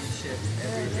terrains.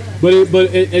 But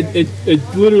it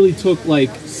literally took like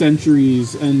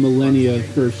centuries and millennia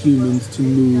for humans to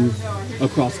move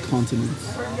across continents.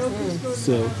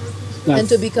 So and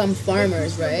to become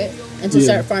farmers, right? And to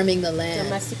start farming the land.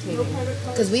 Domesticating.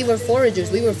 Because we were foragers.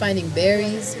 We were finding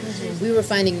berries. We were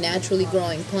finding naturally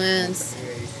growing plants.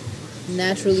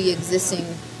 Naturally existing.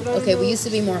 Okay, we used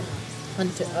to be more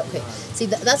hunter. Okay. See,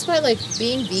 that's why like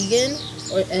being vegan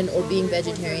or being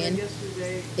vegetarian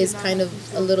is kind of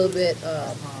a little bit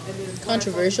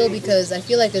controversial, because I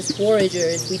feel like as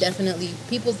foragers,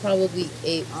 people probably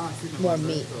ate more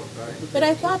meat. But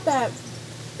I thought that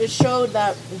it showed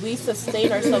that we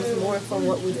sustained ourselves more from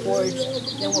what we foraged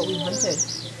than what we hunted.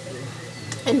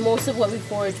 And most of what we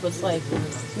foraged was like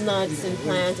nuts and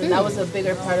plants, and that was a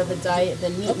bigger part of the diet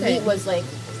than meat. Okay. Meat was like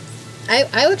I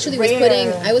actually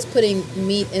was putting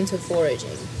meat into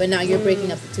foraging, but now you're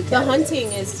breaking up the two the categories.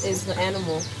 hunting is the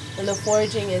animal, and the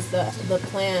foraging is the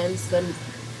plants, the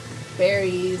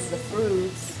berries, the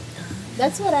fruits.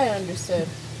 That's what I understood.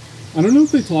 I don't know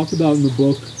if they talked about in the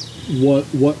book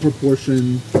what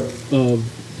proportion of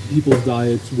people's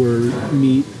diets were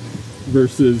meat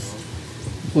versus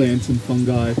plants and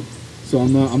fungi. So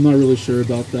I'm not really sure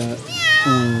about that.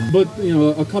 But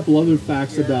a couple other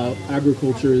facts about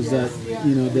agriculture is that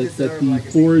that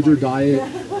the forager diet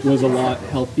was a lot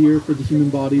healthier for the human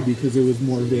body because it was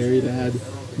more varied. It had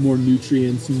more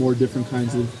nutrients, more different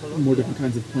kinds of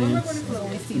plants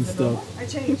and stuff.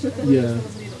 Yeah.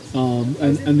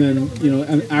 And then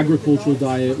an agricultural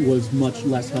diet was much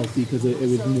less healthy because it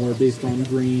was more based on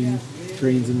grains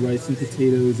and rice and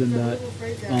potatoes, and that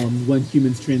when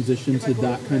humans transitioned to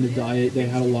that kind of diet, they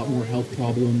had a lot more health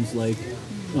problems like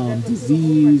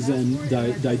disease and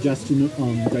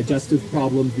digestive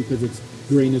problems because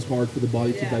grain is hard for the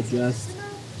body to digest.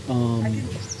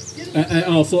 And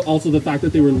also the fact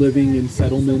that they were living in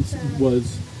settlements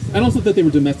and also that they were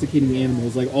domesticating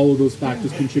animals, like all of those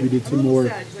factors contributed to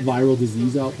more viral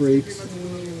disease outbreaks.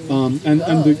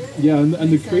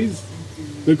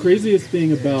 The craziest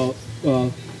thing about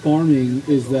farming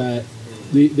is that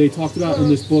they talked about in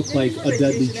this book like a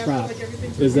deadly trap.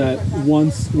 Is that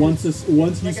once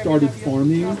you started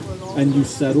farming and you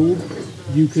settled,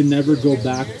 you could never go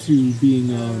back to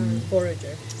being a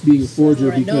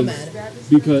forager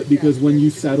because when you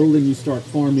settle and you start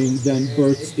farming, then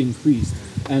births increased.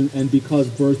 And because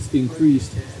births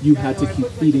increased, you had to keep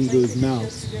feeding those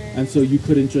mouths, and so you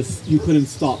couldn't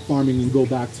stop farming and go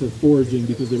back to foraging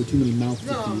because there were too many mouths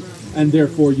to feed, and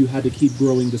therefore you had to keep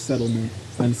growing the settlement,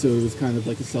 and so it was kind of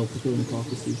like a self-fulfilling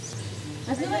prophecy.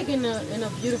 I feel like in a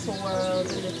beautiful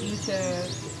world in the future,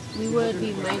 we would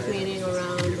be migrating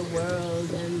around the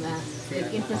world, and that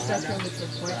infrastructure would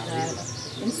support that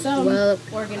in some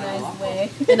organized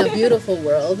way. In a beautiful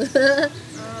world.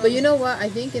 But you know what? I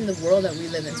think in the world that we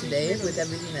live in today, with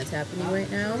everything that's happening right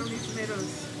now,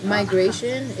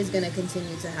 migration is going to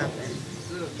continue to happen.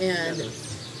 And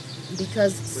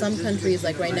because some countries,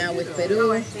 like right now with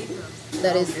Peru,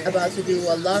 that is about to do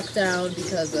a lockdown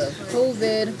because of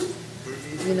COVID,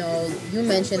 you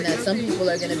mentioned that some people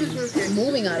are going to be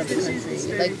moving out of the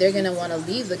country. Like, they're going to want to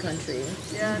leave the country.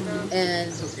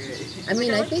 And, I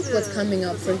mean, I think what's coming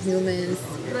up for humans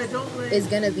is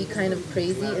going to be kind of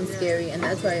crazy and scary. And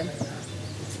that's why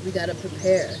we got to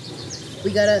prepare.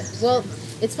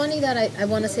 It's funny that I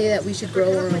want to say that we should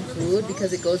grow our own food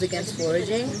because it goes against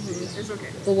foraging.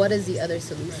 But what is the other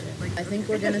solution? I think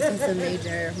we're going to see some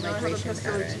major migration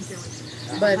patterns.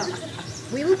 But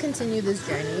we will continue this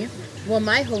journey. Well,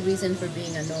 my whole reason for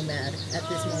being a nomad at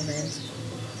this moment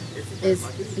is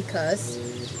because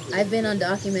I've been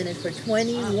undocumented for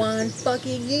 21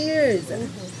 fucking years.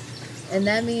 And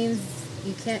that means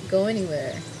you can't go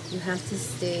anywhere. You have to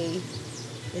stay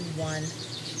in one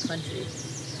country.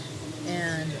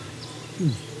 And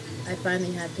I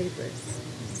finally had papers.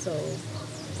 So,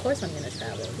 of course I'm going to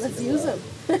travel. Let's use them.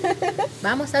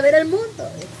 Vamos a ver el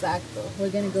mundo. Exactly.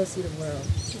 We're going to go see the world.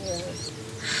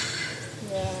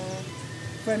 Yeah.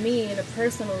 For me, in a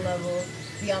personal level,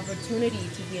 the opportunity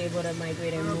to be able to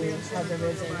migrate and move has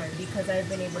arisen because I've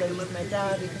been able to leave my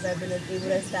job, because I've been able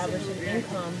to establish an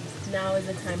income. Now is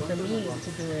the time for me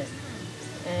to do it.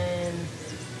 And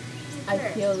I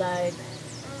feel like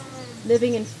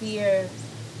living in fear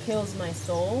kills my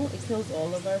soul. It kills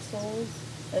all of our souls.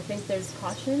 I think there's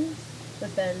caution,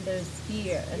 but then there's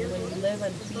fear. And when you live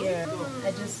in fear,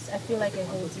 I feel like it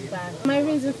holds you back. My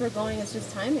reason for going is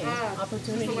just timing,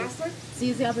 opportunities.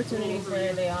 Seize the opportunities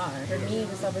where they are. For me,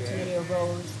 this opportunity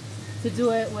arose to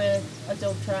do it with a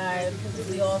dope tribe.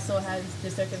 We also had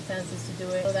the circumstances to do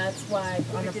it. So that's why,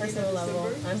 on a personal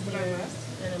level, I'm here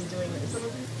and I'm doing this.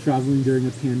 Traveling during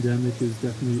a pandemic is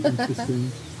definitely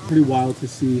interesting. Pretty wild to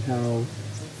see how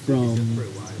from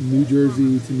New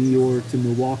Jersey to New York to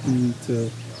Milwaukee to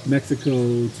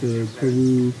Mexico to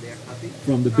Peru,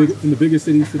 from the biggest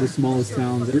cities to the smallest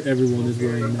towns, everyone is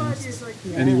wearing masks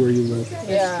anywhere you look.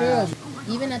 Yeah. It's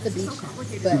true. Even at the beach,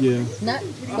 but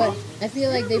But I feel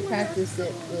like they practice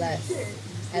it less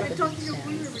at the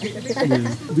beach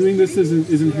towns. Doing this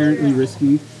is inherently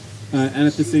risky, and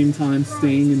at the same time,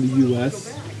 staying in the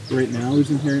U.S. right now is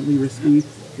inherently risky.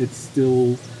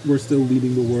 We're still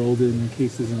leading the world in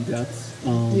cases and deaths.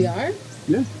 We are?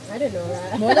 Yeah. I didn't know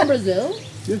that. More than Brazil?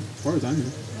 Yeah, as far as I know.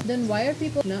 Then why are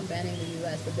people not banning the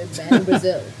U.S., but they're banning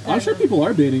Brazil? I'm sure people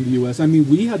are banning the U.S. I mean,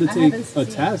 we had to take a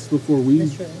test before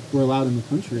we were allowed in the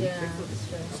country. Yeah, that's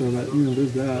true. So that,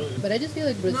 there's that. But I just feel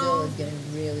like Brazil is getting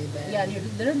really bad. Yeah, you're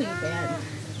literally banned.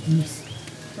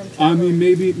 I mean,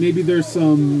 maybe there's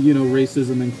some,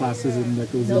 racism and classism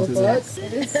that goes into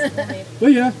that.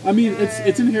 But yeah, I mean,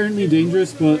 it's inherently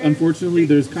dangerous, but unfortunately,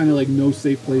 there's kind of like no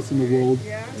safe place in the world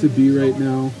to be right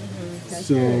now.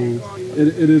 So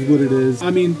it is what it is.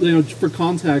 I mean, for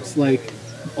context, like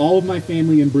all of my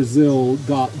family in Brazil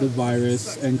got the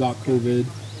virus and got COVID.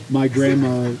 my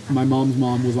grandma, my mom's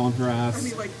mom, was on her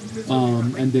ass,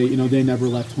 and they never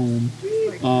left home.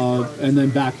 And then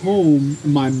back home,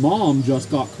 my mom just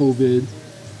got COVID,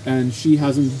 and she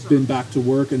hasn't been back to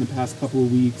work in the past couple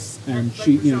of weeks, and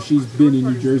she's been in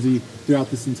New Jersey throughout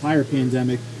this entire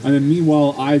pandemic. And then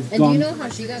meanwhile, I've gone. Do you know how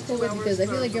she got COVID? Because I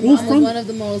feel like your mom was one of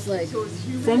the most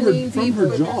from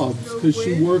her jobs, because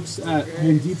she works at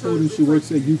Home Depot and she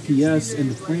works at UPS in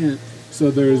the plant,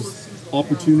 so there's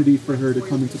opportunity for her to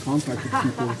come into contact with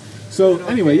people. So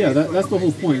anyway, yeah, that's the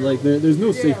whole point. Like there's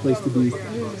no safe place to be.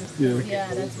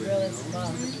 Yeah, that's real as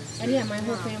well. And yeah, my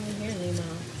whole family here in Lima,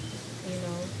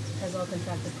 has all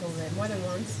contracted COVID more than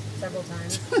once, several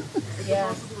times.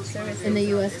 Yeah, seriously. In the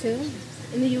U.S. too?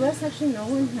 In the U.S., actually, no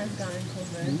one has gotten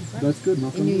COVID. That's good.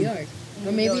 In New York.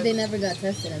 Or maybe they never got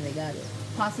tested and they got it.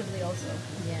 Possibly also.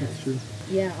 Yeah. That's true.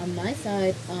 Yeah, on my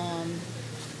side,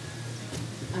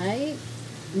 I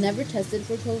never tested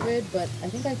for COVID, but I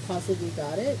think I possibly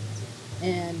got it.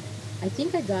 And I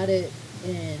think I got it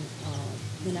in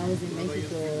when I was in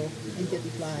Mexico in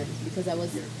Kitties, because I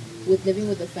was living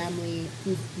with a family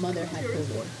whose mother had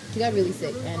COVID. She got really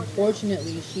sick, and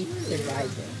fortunately, she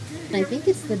survived it. And I think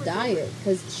it's the diet,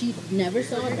 because she never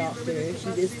saw a doctor.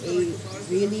 She just ate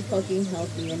really fucking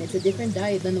healthy, and it's a different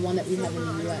diet than the one that we have in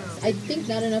the U.S. I think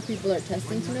not enough people are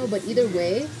testing to know, but either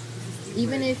way,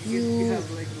 even if you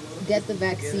get the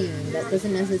vaccine, that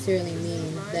doesn't necessarily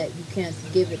mean that you can't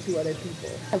give it to other people.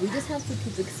 We just have to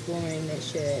keep exploring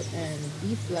this shit and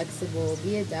be flexible,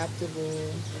 be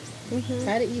adaptable,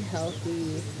 try to eat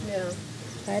healthy,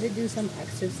 try to do some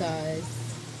exercise,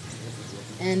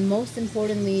 and most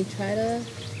importantly, try to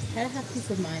have peace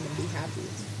of mind and be happy.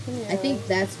 I think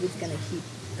that's what's gonna keep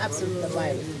the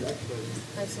virus away.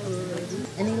 Absolutely.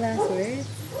 Any last words?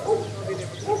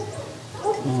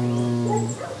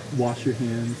 Wash your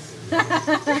hands.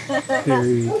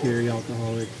 carry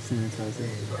alcoholic sanitizer.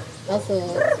 Also,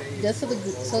 just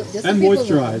and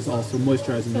moisturize. Also,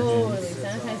 moisturizing your hands.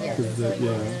 Because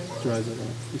dries it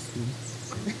out.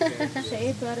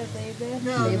 Shea butter, baby.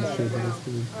 Shea butter.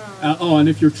 And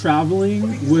if you're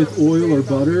traveling with oil or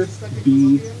butter,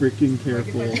 be freaking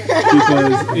careful,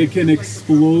 because it can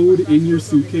explode in your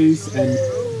suitcase and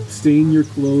stain your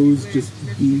clothes. Just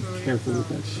be careful with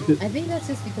that shit. I think that's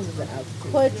just because of the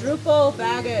altitude. Quadruple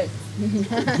baggage.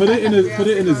 Put it in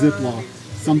a Ziploc,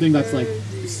 something that's like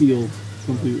sealed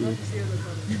completely.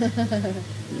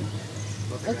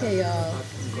 Okay, y'all.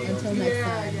 Until next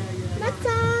time.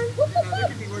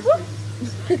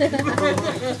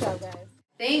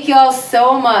 Thank y'all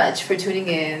so much for tuning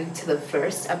in to the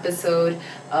first episode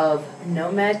of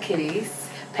Nomad Kitties,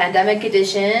 Pandemic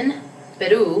Edition,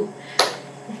 Peru.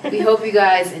 We hope you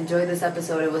guys enjoyed this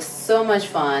episode. It was so much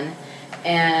fun,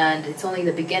 and it's only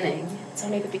the beginning.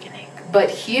 But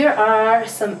here are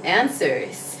some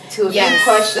answers to a few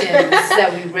questions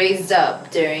that we raised up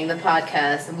during the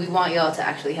podcast, and we want y'all to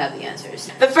actually have the answers.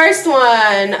 The first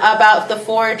one about the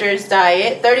forager's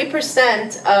diet.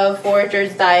 30% of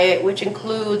forager's diet, which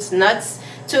includes nuts,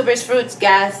 tubers, fruits,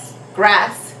 grass,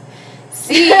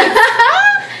 seeds.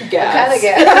 Kind of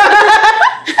gas.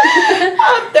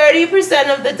 30%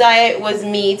 of the diet was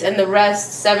meat, and the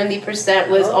rest, 70%,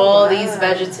 was these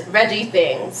veggie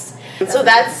things. So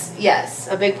that's,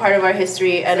 a big part of our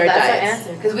history and our diet. That's our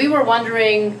answer. Because we were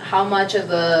wondering how much of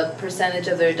the percentage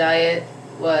of their diet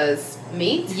was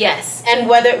meat. Yes, and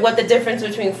what the difference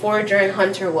between forager and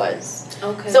hunter was.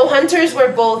 Okay. So hunters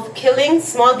were both killing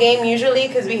small game usually,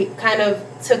 because we kind of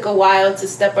took a while to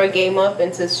step our game up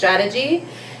into strategy.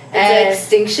 Into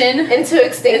extinction. Into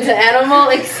animal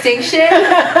extinction.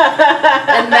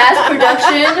 And mass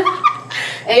production.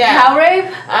 And cow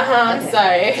rape. Okay.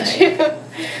 Sorry.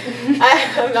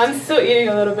 I'm still eating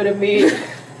a little bit of meat.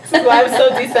 That's why I'm so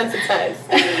desensitized.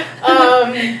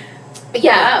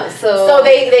 So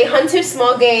they hunted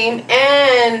small game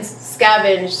and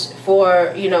scavenged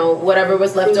for whatever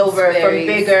was left over from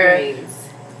bigger. Grains.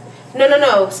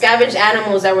 No. Scavenged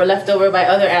animals that were left over by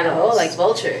other animals. Oh, like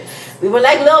vultures. We were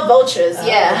like little vultures,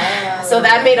 yeah. So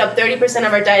that made up 30%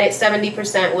 of our diet.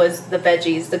 70% was the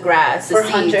veggies, the grass, the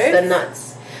seeds, hunters? The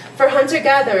nuts. For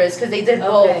hunter-gatherers, because they did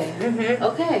both.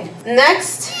 Okay.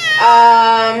 Next,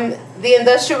 the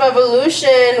Industrial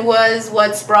Revolution was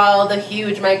what sprawled a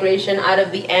huge migration out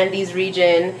of the Andes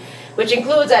region, which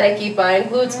includes Arequipa,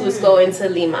 includes Cusco, into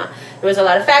Lima. There was a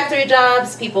lot of factory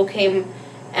jobs. People came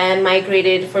and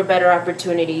migrated for better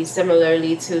opportunities,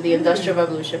 similarly to the Industrial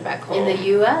Revolution back home. In the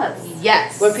U.S.?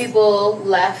 Yes. Where people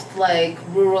left,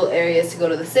 rural areas to go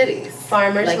to the cities.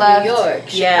 Farmers left. New York,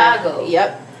 Chicago.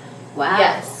 Yep. Wow.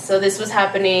 Yes. So this was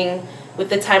happening with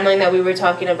the timeline that we were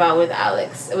talking about with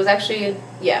Alex. It was actually,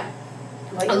 a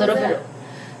little bit.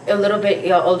 a little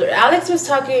bit older. Alex was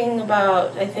talking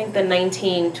about, I think, the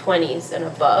 1920s and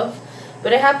above.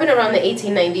 But it happened around the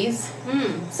 1890s.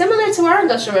 Similar to our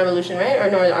Industrial Revolution, right? Or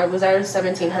no, was ours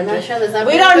 1700s? I'm not sure.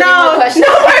 We don't know. No more questions.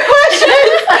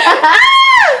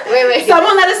 Wait.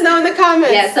 Someone let us know in the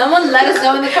comments. Yeah, someone let us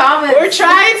know in the comments. We're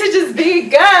trying to just be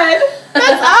good.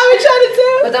 That's all we're trying to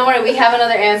do. But don't worry, we have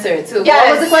another answer too. Yes.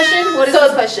 What was the question? What is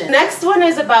the question? Next one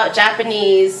is about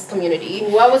Japanese community.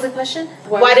 What was the question?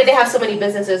 Why did they have so many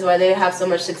businesses? Why did they have so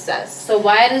much success? So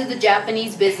why do the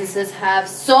Japanese businesses have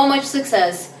so much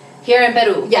success here in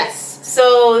Peru? Yes.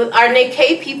 So our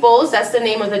Nikkei peoples, that's the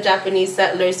name of the Japanese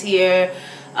settlers here,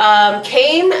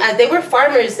 came, they were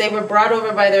farmers. They were brought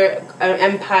over by their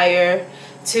empire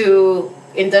to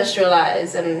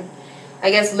industrialize and I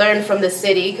guess learn from the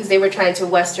city because they were trying to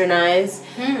westernize.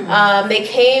 They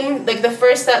came, like the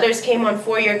first settlers came on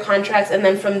 4-year contracts, and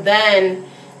then from then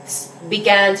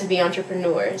began to be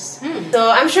entrepreneurs.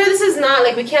 So I'm sure this is not,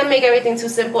 like, we can't make everything too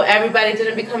simple. Everybody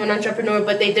didn't become an entrepreneur,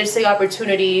 but they did see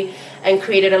opportunity and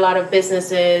created a lot of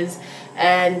businesses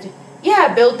and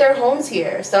built their homes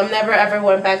here. Some never ever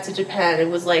went back to Japan. It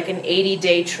was like an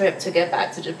 80-day trip to get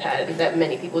back to Japan that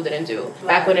many people didn't do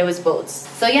back when it was boats.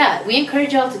 So yeah, we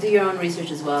encourage y'all to do your own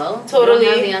research as well. Totally. We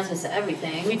don't have the answers to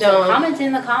everything. We don't. So comment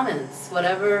in the comments,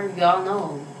 whatever y'all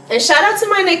know. And shout out to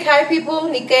my Nikkei people.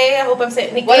 Nikkei, I hope I'm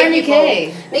saying Nikkei. What are people.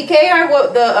 Nikkei? Nikkei are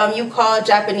what the you call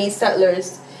Japanese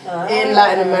settlers in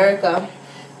Latin America.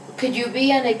 Could you be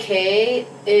a Nikkei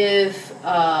if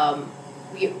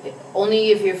only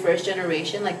if you're first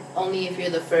generation, like only if you're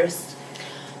the first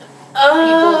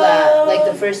people that, like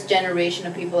the first generation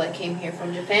of people that came here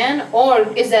from Japan? Or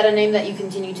is that a name that you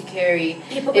continue to carry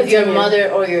if your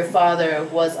mother or your father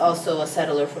was also a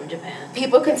settler from Japan?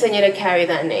 People continue to carry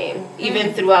that name,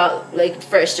 even throughout, like,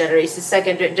 first generation,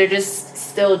 second, they're just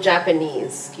still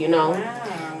Japanese, you know?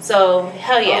 Wow. So,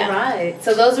 hell yeah. All right.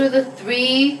 So those were the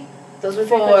three,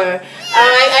 four.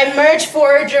 I merged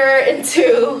forager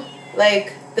into,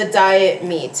 like, the diet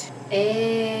meat.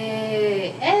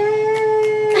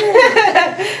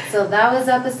 So that was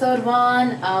episode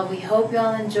 1. We hope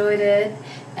y'all enjoyed it.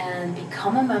 And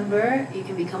become a member. You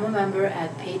can become a member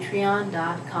at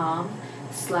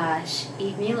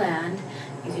patreon.com/eatmeland.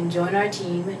 You can join our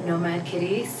team, Nomad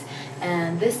Kitties.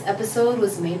 And this episode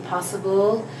was made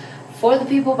possible for the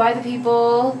people, by the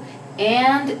people.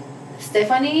 And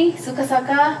Stephanie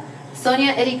Sukasaka,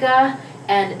 Sonia Erika,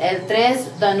 and El Tres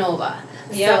Danova.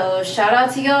 Yep. So shout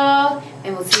out to y'all,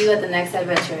 and we'll see you at the next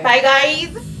adventure. Bye, guys.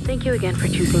 Thank you again for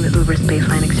choosing the Uber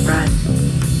Spaceline Express.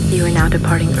 You are now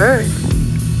departing Earth.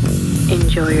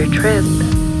 Enjoy your trip.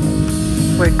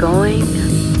 We're going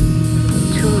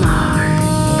to Mars.